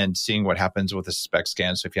 And seeing what happens with a SPECT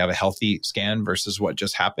scan. So if you have a healthy scan versus what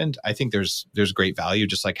just happened, I think there's great value,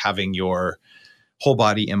 just like having your whole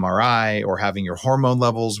body MRI or having your hormone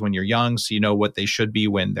levels when you're young, so you know what they should be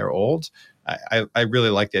when they're old. I really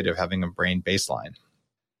like the idea of having a brain baseline,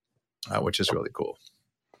 which is really cool.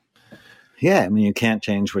 Yeah, I mean, you can't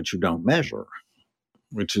change what you don't measure,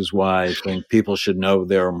 which is why I think people should know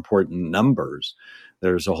their important numbers.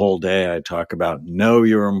 There's a whole day I talk about know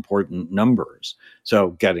your important numbers.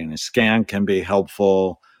 So getting a scan can be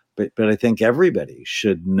helpful. But I think everybody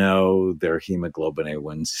should know their hemoglobin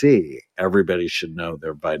A1C. Everybody should know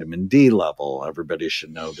their vitamin D level. Everybody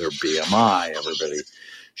should know their BMI. Everybody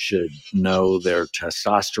should know their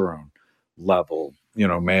testosterone level,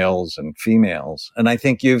 males and females. And I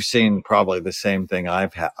think you've seen probably the same thing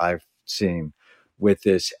I've seen with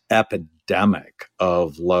this epidemic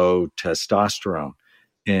of low testosterone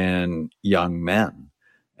in young men.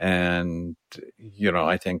 And,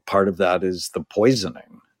 I think part of that is the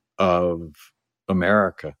poisoning of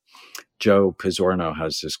America. Joe Pizzorno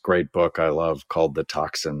has this great book I love called The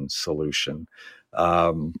Toxin Solution,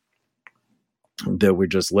 that we're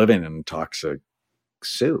just living in toxic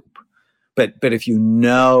soup. But if you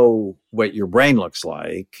know what your brain looks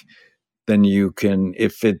like, then you can,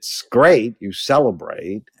 if it's great, you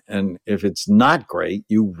celebrate. And if it's not great,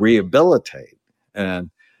 you rehabilitate.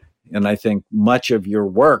 And I think much of your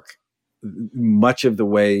work, much of the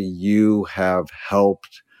way you have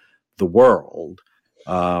helped the world,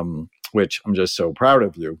 which I'm just so proud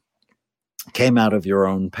of you, came out of your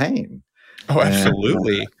own pain. Oh,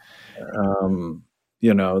 absolutely. And,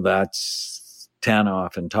 that's Tana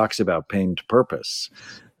often talks about pain to purpose.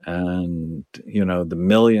 And, the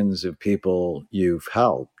millions of people you've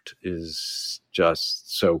helped is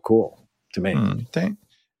just so cool to me.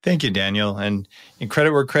 Thank you, Daniel. And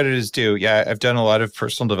credit where credit is due. Yeah, I've done a lot of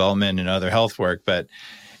personal development and other health work, but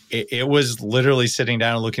it was literally sitting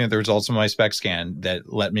down and looking at the results of my SPECT scan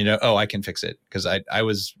that let me know, I can fix it. Because I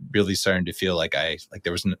was really starting to feel like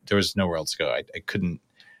there was nowhere else to go.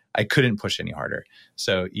 I couldn't push any harder.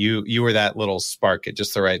 So you were that little spark at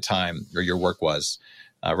just the right time, or your work was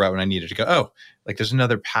right when I needed to go. There's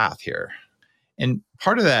another path here, and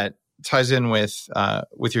part of that ties in with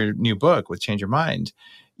your new book, with Change Your Mind.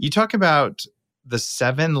 You talk about the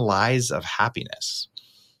 7 lies of happiness.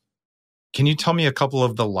 Can you tell me a couple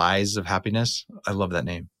of the lies of happiness? I love that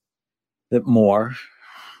name. That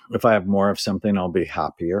if I have more of something, I'll be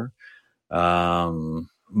happier.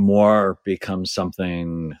 More becomes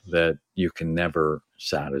something that you can never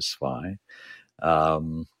satisfy.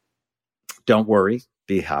 Don't worry,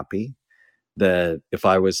 be happy. That if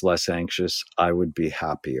I was less anxious, I would be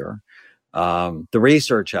happier. The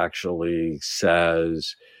research actually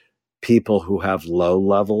says people who have low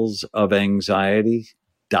levels of anxiety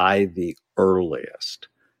die the earliest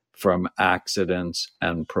from accidents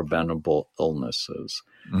and preventable illnesses.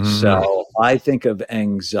 So I think of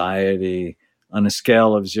anxiety on a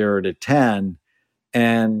scale of 0 to 10,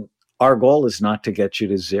 and our goal is not to get you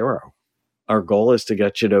to 0. Our goal is to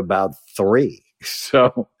get you to about 3.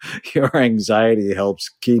 So your anxiety helps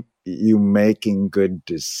keep you making good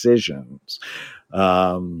decisions,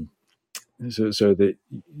 so that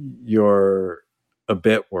you're a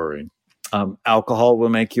bit worried. Alcohol will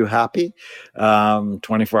make you happy.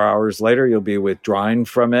 24 hours later, you'll be withdrawing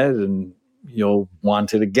from it and you'll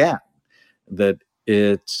want it again. That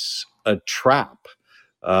it's a trap.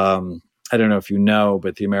 I don't know if you know,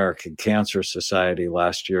 but the American Cancer Society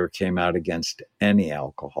last year came out against any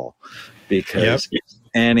alcohol because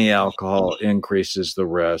any alcohol increases the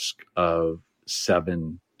risk of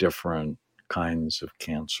 7 different kinds of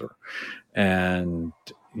cancer. And,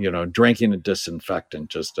 drinking a disinfectant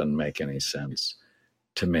just doesn't make any sense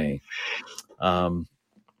to me. So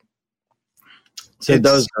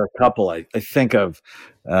those are a couple I think of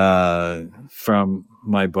from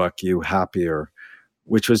my book, You Happier,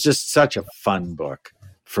 which was just such a fun book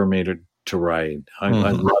for me to write. I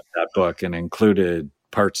loved that book and included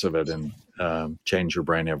parts of it in Change Your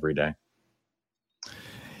Brain Every Day.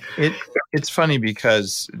 It's funny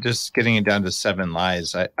because just getting it down to 7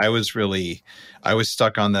 lies, I was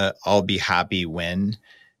stuck on the I'll be happy when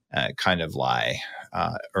kind of lie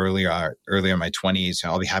earlier in my 20s.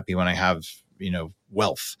 I'll be happy when I have,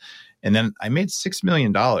 wealth. And then I made $6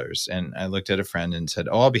 million and I looked at a friend and said,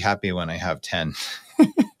 I'll be happy when I have 10.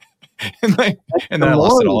 and then I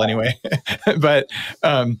lost it all anyway. But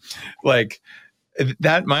that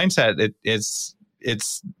mindset, it's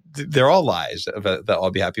they're all lies that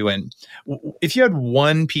I'll be happy when. If you had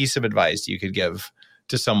one piece of advice you could give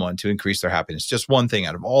to someone to increase their happiness, just one thing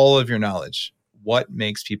out of all of your knowledge, what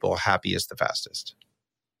makes people happiest the fastest?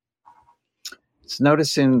 It's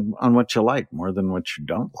noticing on what you like more than what you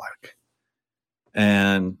don't like.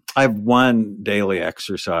 And I have one daily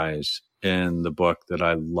exercise in the book that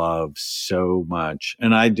I love so much,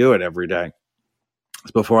 and I do it every day.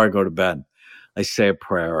 It's before I go to bed. I say a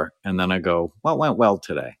prayer, and then I go, what went well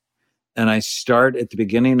today? And I start at the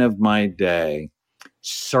beginning of my day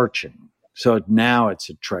searching. So now it's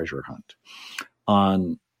a treasure hunt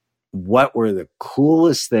on what were the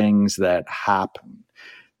coolest things that happened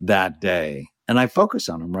that day. And I focus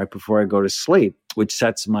on them right before I go to sleep, which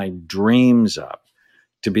sets my dreams up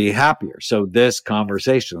to be happier. So this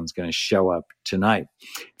conversation is going to show up tonight.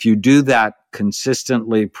 If you do that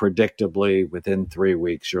consistently, predictably, within 3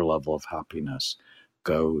 weeks, your level of happiness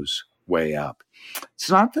goes way up. It's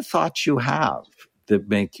not the thoughts you have that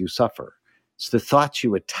make you suffer. It's the thoughts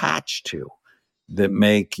you attach to that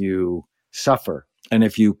make you suffer. And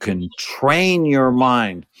if you can train your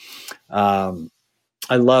mind,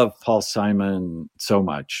 I love Paul Simon so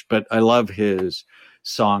much, but I love his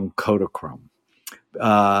song Kodachrome.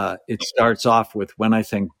 It starts off with, when I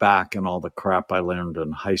think back on all the crap I learned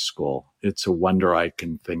in high school, it's a wonder I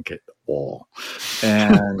can think it all.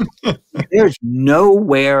 And there's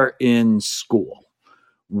nowhere in school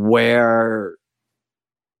where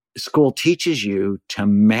school teaches you to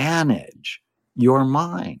manage your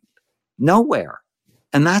mind. Nowhere.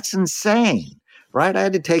 And that's insane, right? I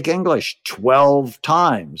had to take English 12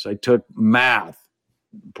 times. I took math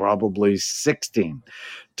probably 16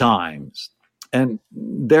 times. And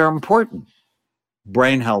they're important.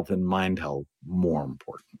 Brain health and mind health, more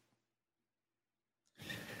important.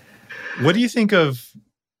 What do you think of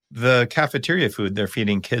the cafeteria food they're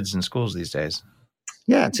feeding kids in schools these days?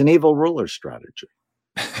 Yeah, it's an evil ruler strategy.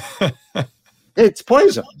 It's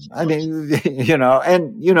poison. I mean,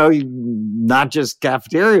 not just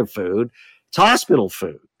cafeteria food, it's hospital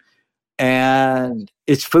food. And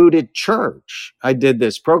it's food at church. I did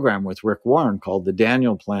this program with Rick Warren called the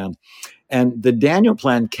Daniel Plan. And the Daniel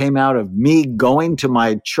Plan came out of me going to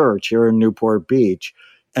my church here in Newport Beach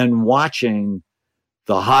and watching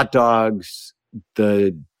the hot dogs,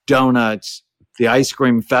 the donuts, the ice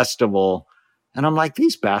cream festival. And I'm like,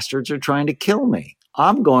 these bastards are trying to kill me.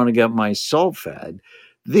 I'm going to get my soul fed.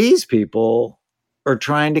 These people are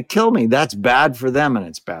trying to kill me. That's bad for them and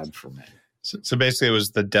it's bad for me. So basically it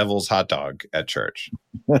was the devil's hot dog at church.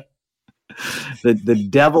 The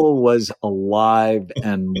devil was alive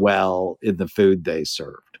and well in the food they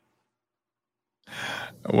served.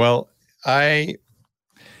 Well, I've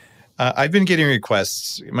been getting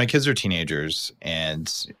requests. My kids are teenagers,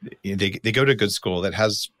 and they go to a good school that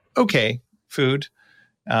has okay food,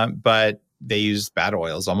 but they use bad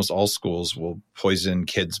oils. Almost all schools will poison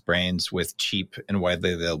kids' brains with cheap and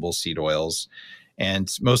widely available seed oils.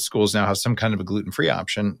 And most schools now have some kind of a gluten-free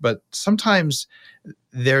option, but sometimes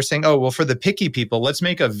they're saying, oh, well, for the picky people, let's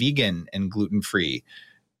make a vegan and gluten-free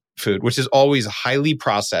food, which is always highly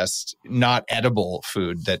processed, not edible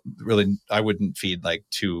food that really I wouldn't feed like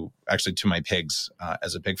to my pigs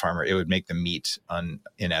as a pig farmer. It would make the meat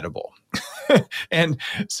inedible. And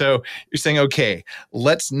so you're saying, okay,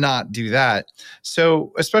 let's not do that.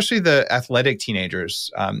 So especially the athletic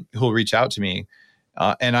teenagers who will reach out to me,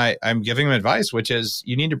 and I'm giving them advice, which is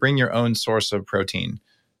you need to bring your own source of protein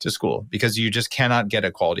to school because you just cannot get a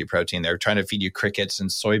quality protein. They're trying to feed you crickets and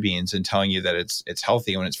soybeans and telling you that it's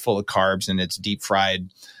healthy when it's full of carbs and it's deep fried,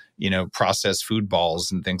 processed food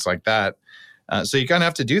balls and things like that. So you kind of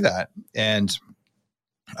have to do that. And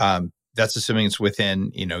that's assuming it's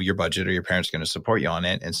within, your budget or your parents are going to support you on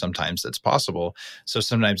it. And sometimes that's possible. So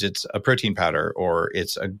sometimes it's a protein powder or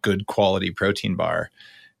it's a good quality protein bar.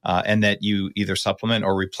 And that you either supplement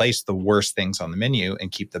or replace the worst things on the menu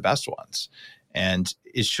and keep the best ones. And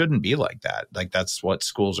it shouldn't be like that. Like that's what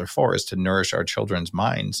schools are for, is to nourish our children's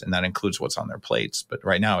minds. And that includes what's on their plates. But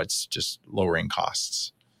right now it's just lowering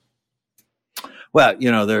costs. Well,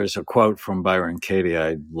 there's a quote from Byron Katie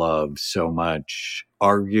I love so much.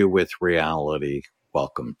 Argue with reality,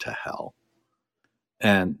 welcome to hell.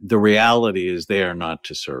 And the reality is they are not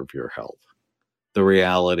to serve your health. The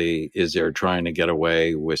reality is they're trying to get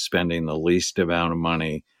away with spending the least amount of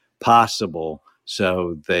money possible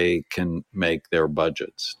so they can make their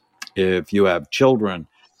budgets. If you have children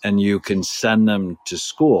and you can send them to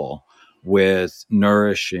school with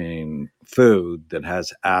nourishing food that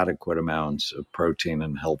has adequate amounts of protein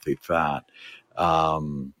and healthy fat,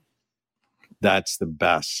 that's the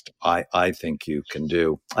best I think you can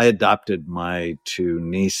do. I adopted my two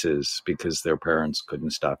nieces because their parents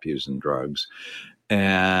couldn't stop using drugs.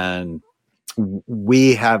 And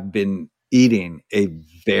we have been eating a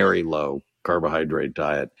very low carbohydrate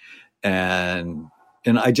diet. And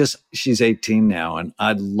she's 18 now, and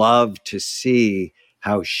I'd love to see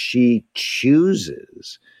how she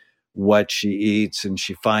chooses what she eats, and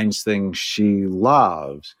she finds things she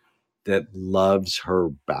loves that loves her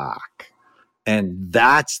back. And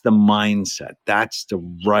that's the mindset. That's the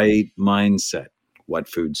right mindset. What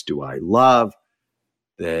foods do I love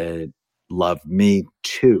that love me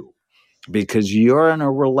too? Because you're in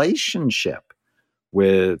a relationship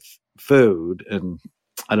with food. And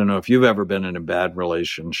I don't know if you've ever been in a bad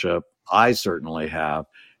relationship. I certainly have.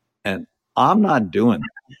 And I'm not doing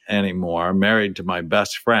that anymore. I'm married to my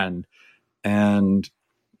best friend, and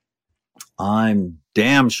I'm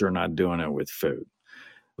damn sure not doing it with food.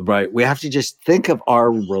 Right? We have to just think of our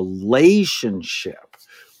relationship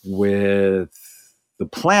with the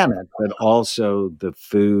planet, but also the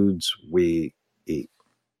foods we eat.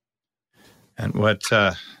 And what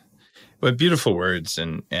beautiful words.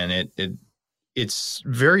 And it's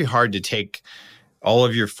very hard to take all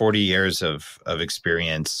of your 40 years of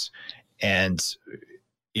experience and,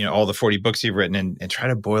 all the 40 books you've written and try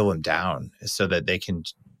to boil them down so that they can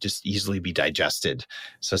just easily be digested.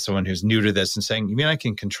 So someone who's new to this and saying, you mean I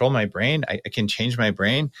can control my brain? I can change my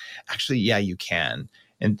brain? Actually, yeah, you can.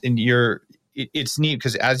 And it's neat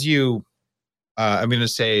because as you, I'm going to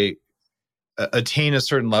say, attain a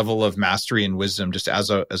certain level of mastery and wisdom, just as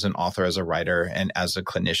an author, as a writer, and as a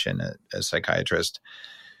clinician, a psychiatrist,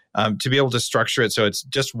 to be able to structure it so it's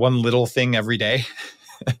just one little thing every day.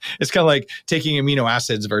 It's kind of like taking amino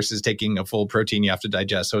acids versus taking a full protein you have to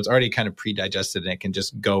digest. So it's already kind of pre-digested and it can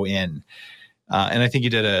just go in. And I think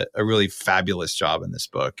you did a really fabulous job in this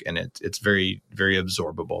book, and it's very, very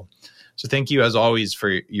absorbable. So thank you as always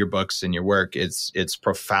for your books and your work. It's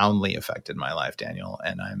profoundly affected my life, Daniel.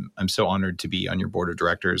 And I'm so honored to be on your board of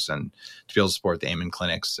directors and to be able to support the Amen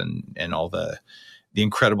Clinics and all the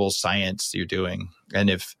incredible science you're doing.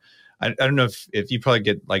 And I don't know if you probably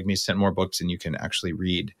get, like me, sent more books than you can actually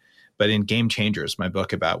read, but in Game Changers, my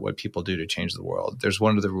book about what people do to change the world, there's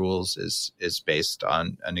one of the rules is based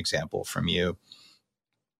on an example from you.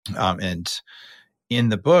 And in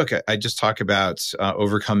the book, I just talk about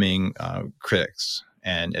overcoming critics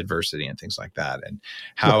and adversity and things like that. And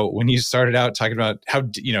how when you started out talking about how,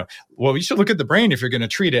 well, you should look at the brain if you're going to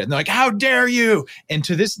treat it. And they're like, how dare you? And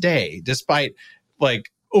to this day, despite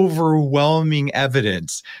like overwhelming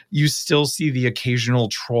evidence, you still see the occasional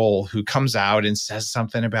troll who comes out and says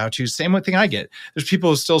something about you. Same thing I get. There's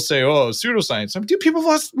people who still say, oh, pseudoscience. Dude, people have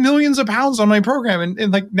lost millions of pounds on my program.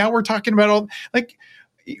 And like, now we're talking about all, like,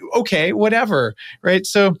 okay, whatever. Right.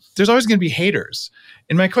 So there's always going to be haters.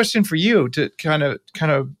 And my question for you to kind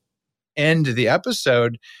of end the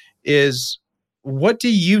episode is, what do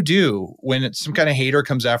you do when some kind of hater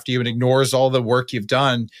comes after you and ignores all the work you've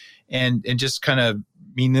done and just kind of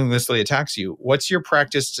meaninglessly attacks you? What's your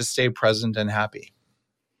practice to stay present and happy?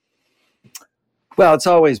 Well, it's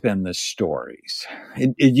always been the stories.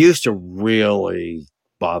 It used to really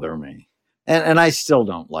bother me. And I still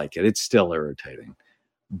don't like it. It's still irritating.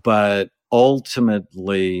 But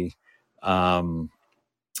ultimately, in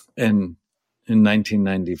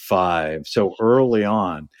 1995, so early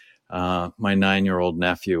on, my 9-year-old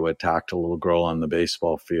nephew attacked a little girl on the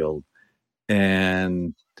baseball field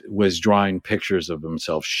and was drawing pictures of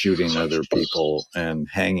himself shooting other people and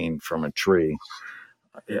hanging from a tree.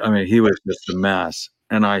 I mean, he was just a mess.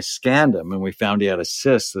 And I scanned him, and we found he had a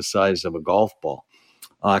cyst the size of a golf ball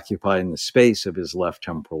occupying the space of his left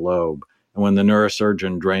temporal lobe. And when the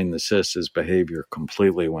neurosurgeon drained the cyst, his behavior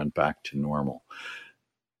completely went back to normal.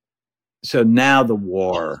 So now the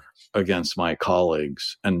war against my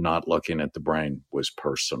colleagues and not looking at the brain was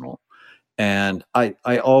personal. And I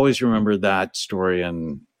always remember that story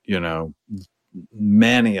and,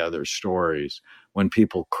 many other stories when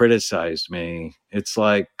people criticized me. It's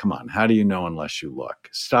like, come on, how do you know unless you look?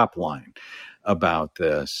 Stop lying about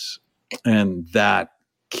this. And that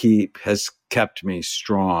has kept me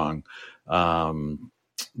strong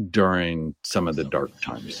during some of the dark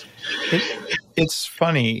times. It's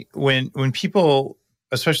funny when people,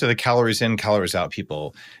 especially the calories in, calories out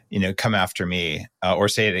people, come after me or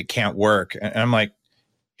say it can't work. And I'm like,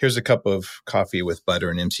 here's a cup of coffee with butter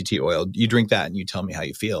and MCT oil. You drink that and you tell me how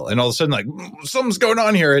you feel. And all of a sudden, like, something's going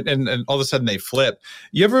on here. And all of a sudden they flip.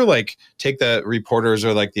 You ever take the reporters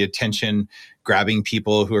or the attention grabbing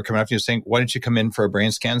people who are coming after you saying, why don't you come in for a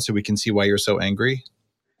brain scan so we can see why you're so angry?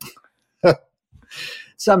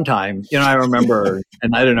 Sometime, I remember,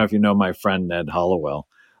 and I don't know if you know my friend Ned Hollowell.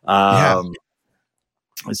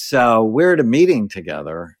 So we're at a meeting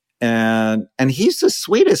together, and he's the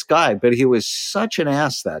sweetest guy, but he was such an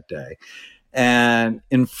ass that day. And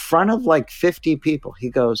in front of 50 people,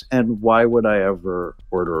 he goes, and why would I ever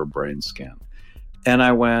order a brain scan? And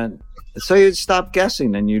I went, so you'd stop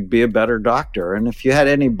guessing and you'd be a better doctor. And if you had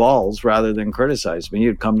any balls, rather than criticize me,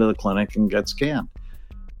 you'd come to the clinic and get scanned.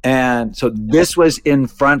 And so this was in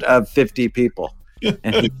front of 50 people.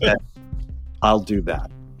 And he said, I'll do that.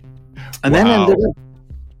 And then ended up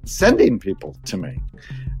sending people to me.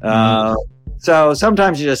 So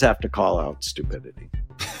sometimes you just have to call out stupidity.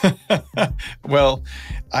 Well,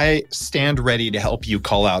 I stand ready to help you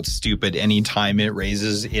call out stupid anytime it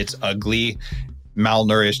raises its ugly,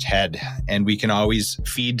 malnourished head, and we can always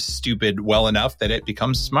feed stupid well enough that it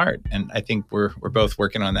becomes smart. And I think we're both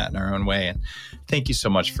working on that in our own way. And thank you so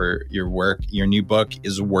much for your work. Your new book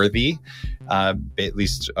is worthy, at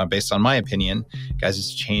least based on my opinion. Guys,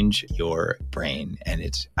 it's Change Your Brain, and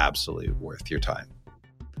it's absolutely worth your time.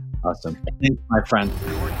 Awesome. Thanks, my friend.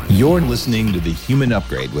 You're listening to The Human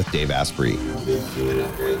Upgrade with Dave Asprey.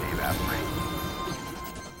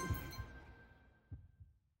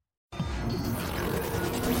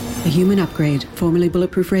 The Human Upgrade, formerly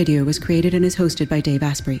Bulletproof Radio, was created and is hosted by Dave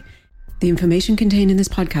Asprey. The information contained in this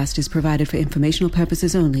podcast is provided for informational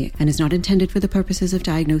purposes only and is not intended for the purposes of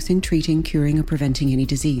diagnosing, treating, curing, or preventing any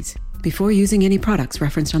disease. Before using any products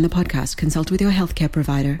referenced on the podcast, consult with your healthcare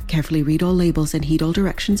provider, carefully read all labels, and heed all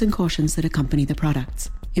directions and cautions that accompany the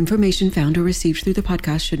products. Information found or received through the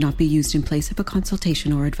podcast should not be used in place of a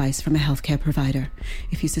consultation or advice from a healthcare provider.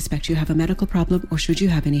 If you suspect you have a medical problem or should you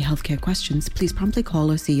have any healthcare questions, please promptly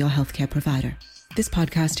call or see your healthcare provider. This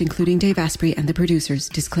podcast, including Dave Asprey and the producers,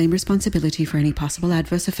 disclaim responsibility for any possible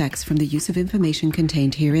adverse effects from the use of information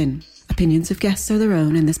contained herein. Opinions of guests are their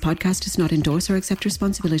own, and this podcast does not endorse or accept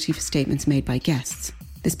responsibility for statements made by guests.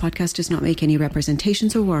 This podcast does not make any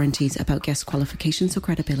representations or warranties about guest qualifications or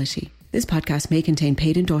credibility. This podcast may contain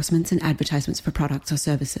paid endorsements and advertisements for products or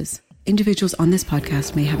services. Individuals on this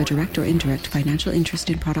podcast may have a direct or indirect financial interest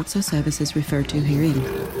in products or services referred to herein.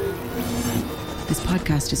 This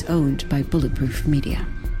podcast is owned by Bulletproof Media.